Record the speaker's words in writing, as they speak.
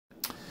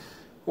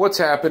What's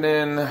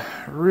happening?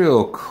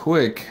 Real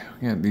quick,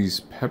 we got these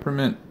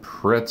Peppermint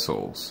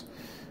Pretzels.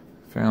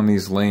 Found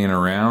these laying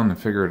around and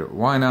figured,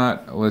 why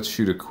not? Let's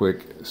shoot a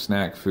quick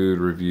snack food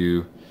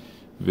review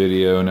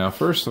video. Now,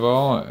 first of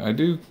all, I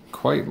do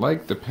quite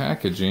like the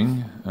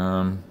packaging.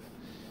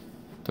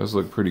 Does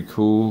look pretty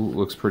cool.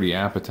 Looks pretty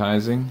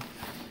appetizing.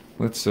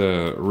 Let's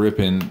rip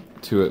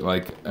into it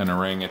like an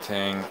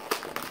orangutan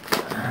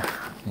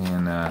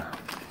and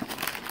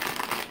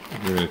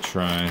give it a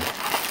try.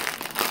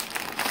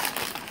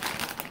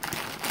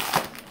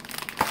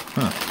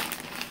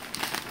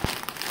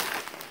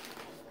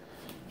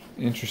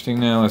 Interesting.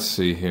 Now let's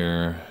see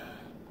here.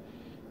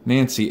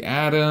 Nancy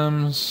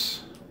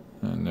Adams.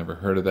 I never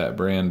heard of that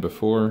brand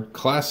before.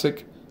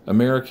 Classic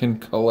American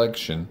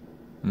Collection.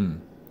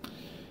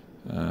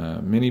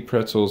 Mini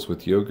pretzels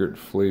with yogurt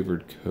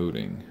flavored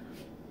coating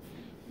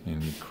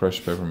and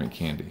crushed peppermint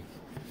candy.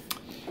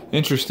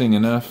 Interesting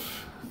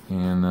enough.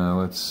 And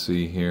let's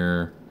see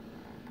here.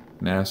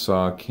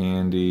 Nassau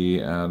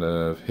Candy out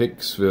of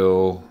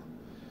Hicksville,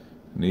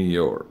 New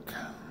York.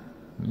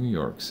 New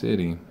York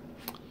City.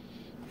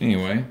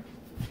 Anyway,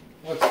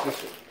 let's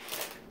just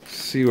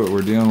see what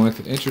we're dealing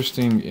with.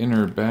 Interesting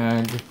inner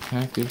bag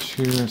package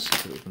here. Let's see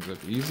if it opens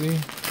up easy.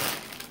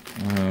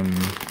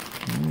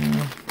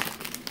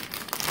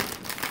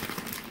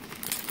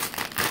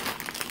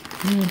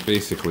 Yeah, it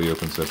basically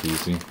opens up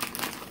easy.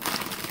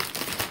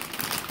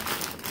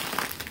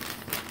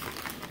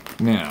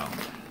 Now,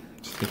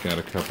 let's take out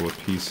a couple of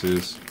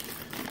pieces.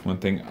 One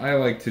thing I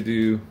like to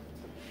do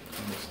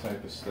on this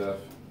type of stuff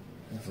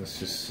is let's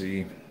just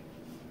see.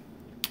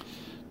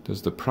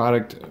 Does the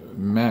product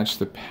match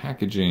the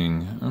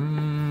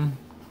packaging?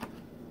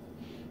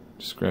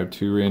 Just grab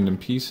two random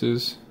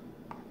pieces.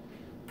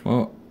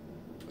 Well,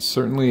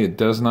 certainly it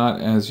does not,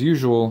 as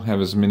usual,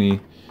 have as many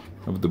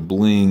of the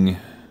bling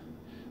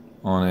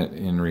on it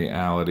in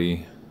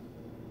reality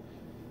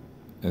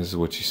as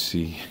what you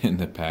see in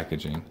the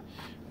packaging.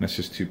 That's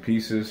just two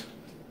pieces.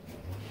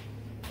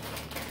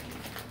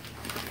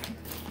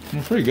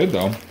 Well, pretty good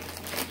though.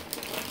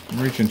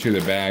 I'm reaching to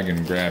the bag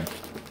and grab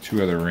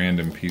two other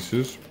random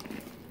pieces.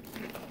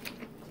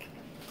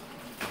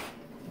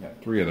 Got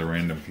three other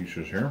random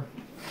pieces here.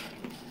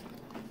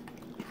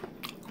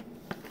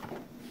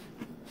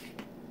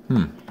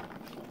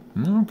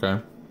 Okay.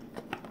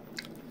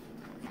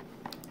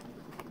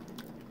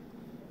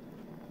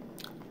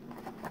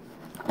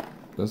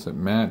 Does it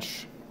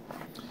match?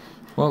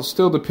 Well,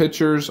 still the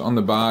pictures on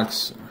the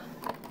box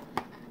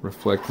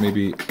reflect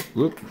maybe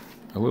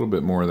a little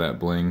bit more of that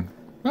bling.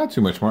 Not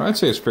too much more. I'd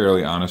say it's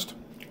fairly honest.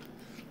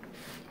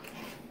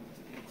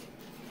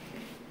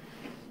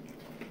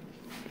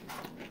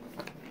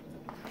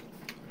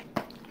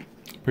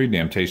 Pretty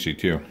damn tasty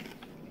too.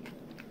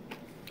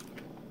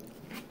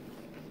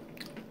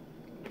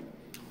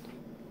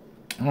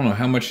 I don't know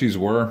how much these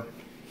were.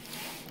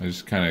 I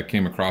just kind of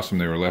came across them.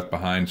 They were left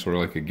behind, sort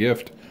of like a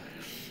gift.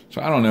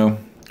 So I don't know.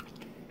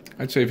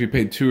 I'd say if you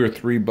paid $2 or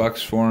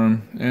 $3 for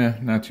them,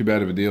 not too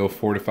bad of a deal.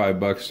 $4 to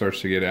 $5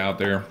 starts to get out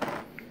there.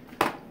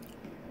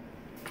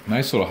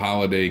 Nice little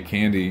holiday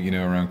candy, you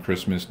know, around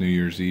Christmas, New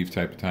Year's Eve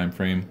type of time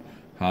frame,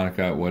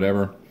 Hanukkah,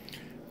 whatever.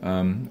 I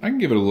can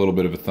give it a little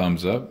bit of a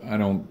thumbs up. I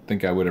don't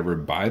think I would ever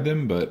buy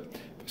them, but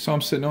if I saw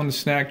them sitting on the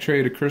snack tray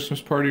at a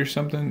Christmas party or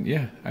something,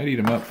 yeah, I'd eat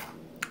them up.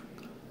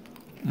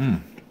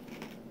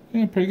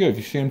 Yeah, pretty good. If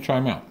you see them, try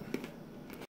them out.